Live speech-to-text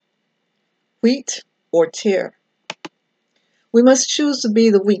Wheat or tear. We must choose to be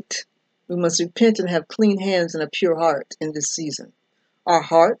the wheat. We must repent and have clean hands and a pure heart in this season. Our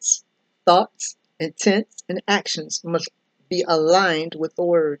hearts, thoughts, intents, and actions must be aligned with the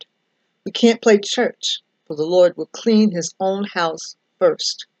Word. We can't play church, for the Lord will clean His own house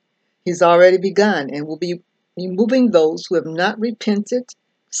first. He's already begun and will be removing those who have not repented,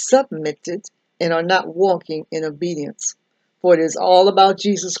 submitted, and are not walking in obedience. For it is all about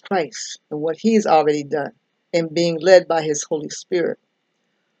Jesus Christ and what He's already done and being led by His Holy Spirit.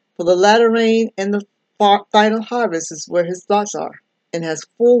 For the latter rain and the final harvest is where His thoughts are, and has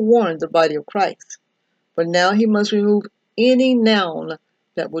forewarned the body of Christ. For now He must remove any noun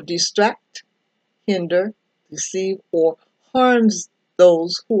that will distract, hinder, deceive, or harms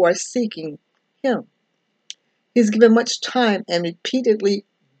those who are seeking Him. He's given much time and repeatedly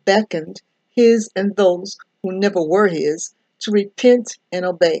beckoned His and those who never were His to repent and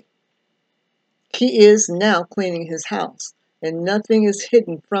obey. He is now cleaning His house, and nothing is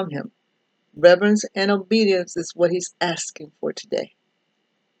hidden from Him. Reverence and obedience is what He's asking for today.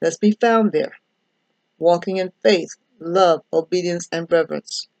 Let's be found there, walking in faith, love, obedience, and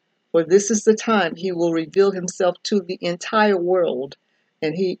reverence. For this is the time He will reveal Himself to the entire world,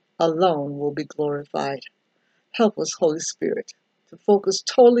 and He alone will be glorified. Help us, Holy Spirit, to focus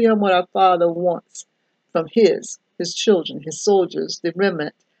totally on what our Father wants from His children, His soldiers, the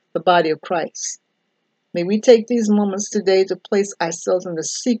remnant, the body of Christ. May we take these moments today to place ourselves in the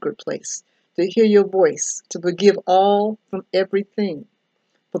secret place, to hear your voice, to forgive all from everything.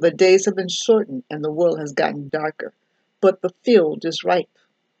 For the days have been shortened and the world has gotten darker, but the field is ripe.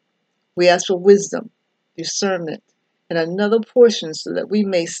 We ask for wisdom, discernment, and another portion so that we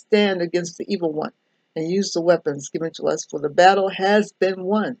may stand against the evil one and use the weapons given to us, for the battle has been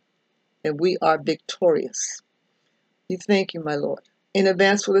won, and we are victorious. We thank you, my Lord, in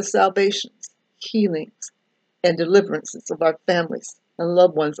advance for the salvations, healings, and deliverances of our families and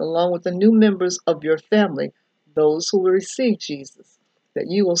loved ones, along with the new members of your family, those who will receive Jesus, that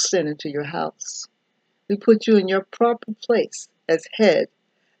you will send into your house. We put you in your proper place as head,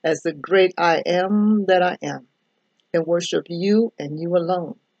 as the great I am that I am, and worship you and you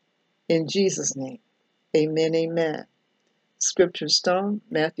alone. In Jesus' name, amen, amen. Scripture stone,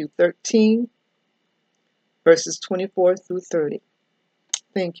 Matthew 13, verses 24 through 30.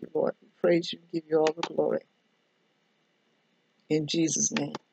 Thank you, Lord. We praise you and give you all the glory. In Jesus' name.